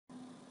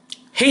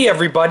Hey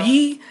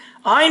everybody,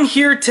 I'm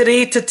here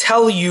today to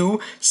tell you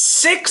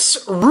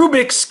 6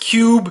 Rubik's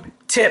Cube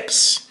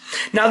tips.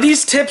 Now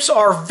these tips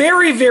are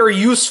very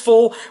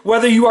useful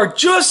whether you are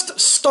just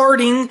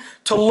starting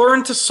to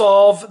learn to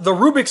solve the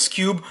Rubik's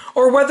Cube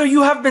or whether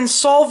you have been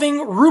solving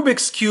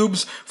Rubik's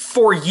Cubes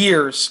for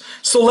years.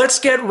 So let's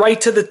get right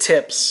to the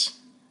tips.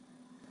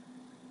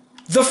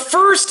 The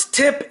first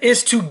tip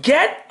is to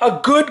get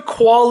a good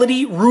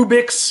quality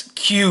Rubik's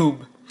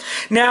Cube.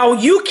 Now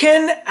you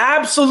can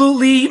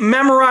absolutely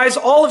memorize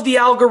all of the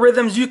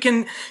algorithms, you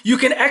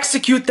can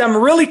execute them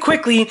really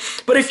quickly,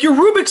 but if your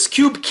Rubik's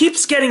Cube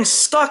keeps getting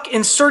stuck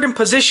in certain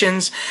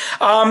positions,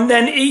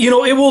 then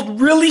it will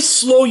really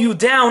slow you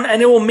down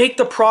and it will make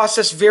the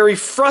process very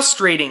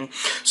frustrating.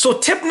 So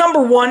tip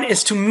number 1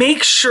 is to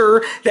make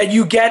sure that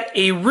you get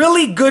a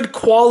really good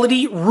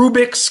quality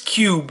Rubik's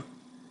Cube.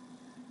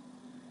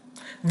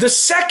 The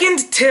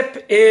second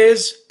tip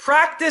is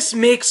practice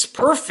makes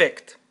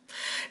perfect.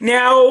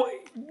 Now,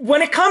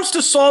 when it comes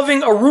to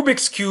solving a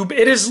Rubik's Cube,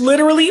 it is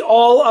literally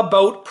all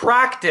about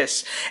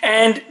practice.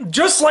 And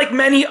just like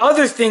many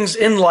other things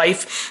in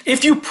life,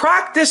 if you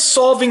practice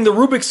solving the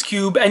Rubik's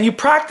Cube and you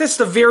practice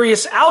the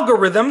various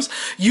algorithms,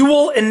 you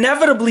will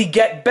inevitably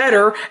get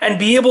better and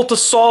be able to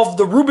solve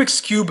the Rubik's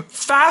Cube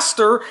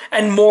faster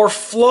and more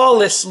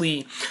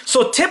flawlessly.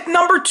 So tip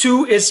number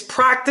 2 is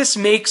practice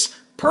makes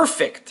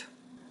perfect.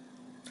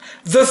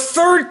 The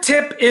third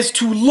tip is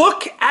to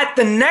look at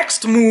the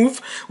next move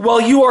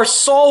while you are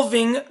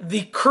solving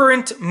the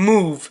current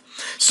move.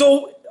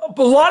 So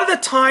a lot of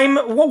the time,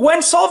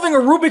 when solving a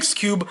Rubik's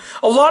Cube,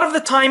 a lot of the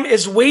time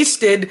is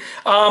wasted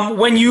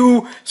when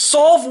you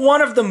solve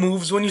one of the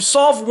moves, when you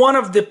solve one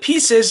of the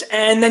pieces,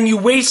 and then you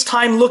waste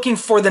time looking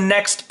for the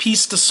next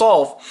piece to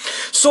solve.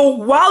 So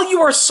while you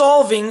are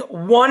solving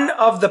one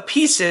of the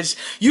pieces,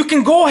 you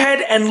can go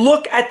ahead and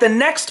look at the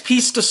next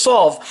piece to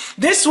solve.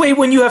 This way,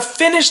 when you have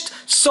finished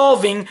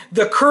solving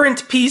the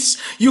current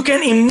piece, you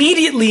can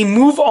immediately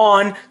move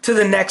on to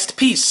the next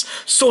piece.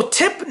 So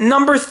tip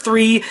number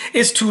 3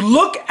 is to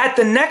look at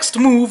the next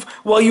move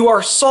while you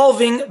are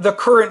solving the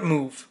current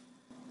move.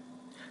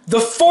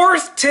 The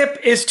fourth tip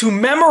is to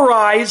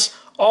memorize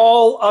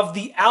all of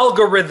the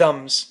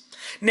algorithms.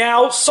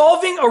 Now,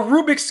 solving a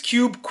Rubik's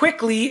Cube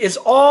quickly is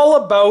all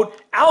about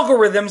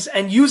algorithms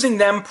and using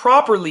them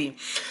properly.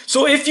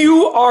 So if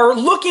you are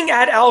looking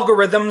at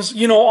algorithms,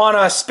 on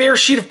a spare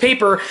sheet of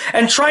paper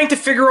and trying to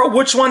figure out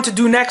which one to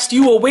do next,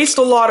 you will waste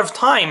a lot of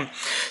time.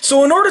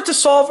 So in order to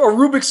solve a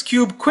Rubik's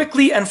Cube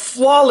quickly and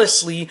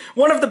flawlessly,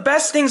 one of the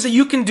best things that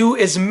you can do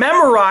is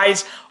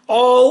memorize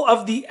all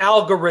of the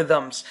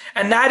algorithms.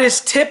 And that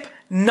is tip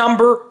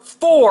number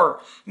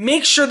 4.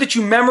 Make sure that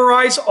you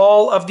memorize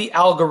all of the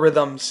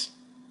algorithms.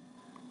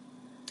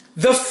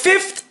 The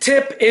fifth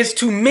tip is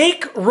to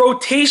make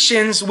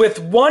rotations with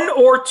 1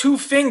 or 2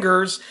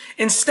 fingers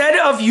instead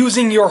of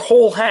using your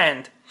whole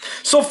hand.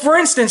 So for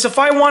instance, if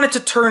I wanted to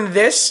turn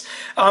this,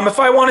 if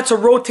I wanted to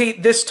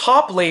rotate this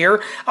top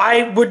layer,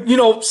 I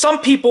would, some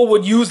people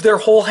would use their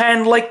whole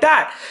hand like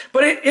that.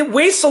 But it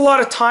wastes a lot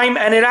of time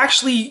and it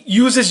actually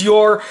uses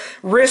your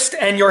wrist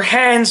and your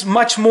hands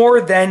much more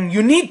than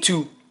you need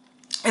to.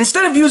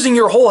 Instead of using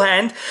your whole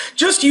hand,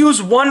 just use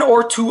 1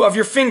 or 2 of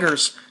your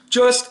fingers,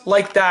 just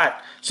like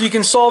that. So you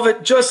can solve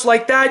it just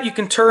like that. You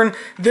can turn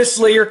this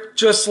layer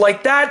just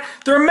like that.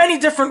 There are many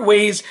different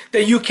ways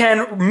that you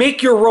can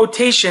make your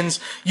rotations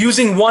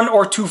using 1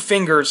 or 2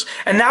 fingers.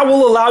 And that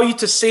will allow you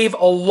to save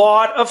a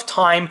lot of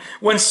time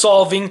when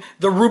solving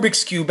the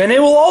Rubik's Cube. And it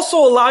will also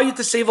allow you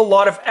to save a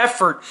lot of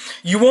effort.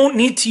 You won't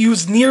need to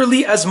use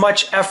nearly as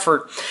much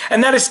effort.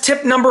 And that is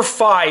tip number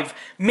 5.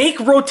 Make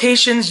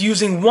rotations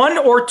using 1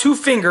 or 2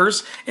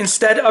 fingers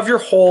instead of your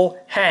whole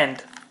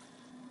hand.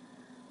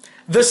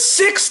 The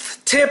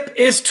 6th tip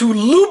is to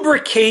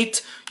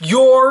lubricate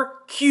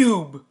your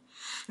cube.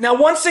 Now,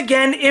 once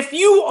again, if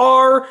you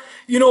are,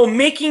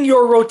 making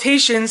your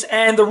rotations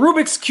and the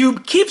Rubik's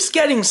Cube keeps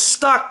getting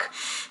stuck,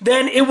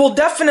 then it will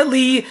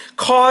definitely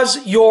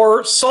cause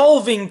your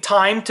solving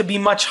time to be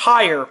much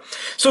higher.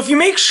 So if you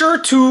make sure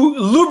to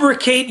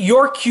lubricate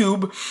your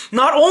cube,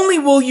 not only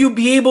will you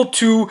be able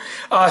to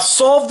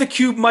solve the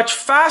cube much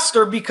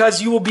faster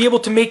because you will be able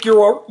to make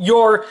your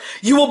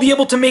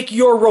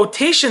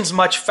rotations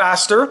much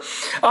faster,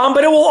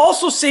 but it will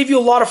also save you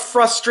a lot of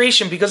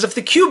frustration because if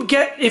the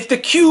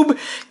cube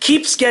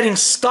keeps getting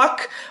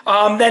stuck,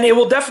 then it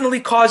will definitely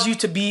cause you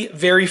to be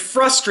very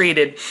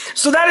frustrated.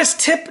 So that is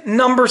tip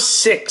number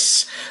 6.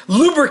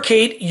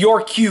 Lubricate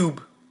your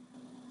cube.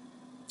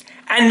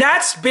 And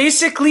that's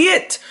basically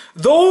it.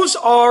 Those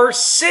are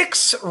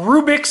 6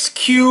 Rubik's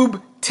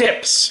Cube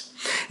tips.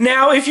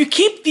 Now, if you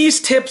keep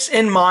these tips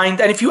in mind,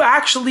 and if you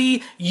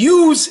actually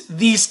use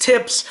these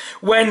tips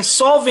when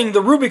solving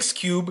the Rubik's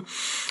Cube,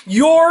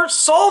 your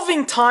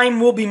solving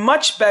time will be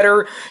much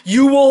better.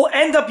 You will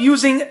end up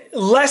using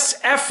less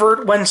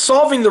effort when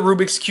solving the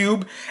Rubik's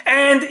Cube,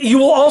 and you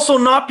will also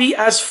not be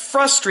as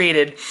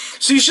frustrated.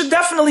 So you should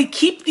definitely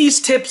keep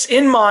these tips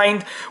in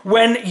mind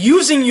when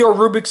using your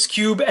Rubik's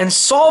Cube and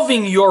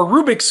solving your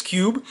Rubik's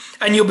Cube,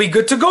 and you'll be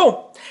good to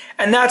go.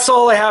 And that's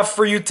all I have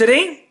for you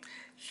today.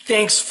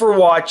 Thanks for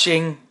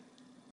watching.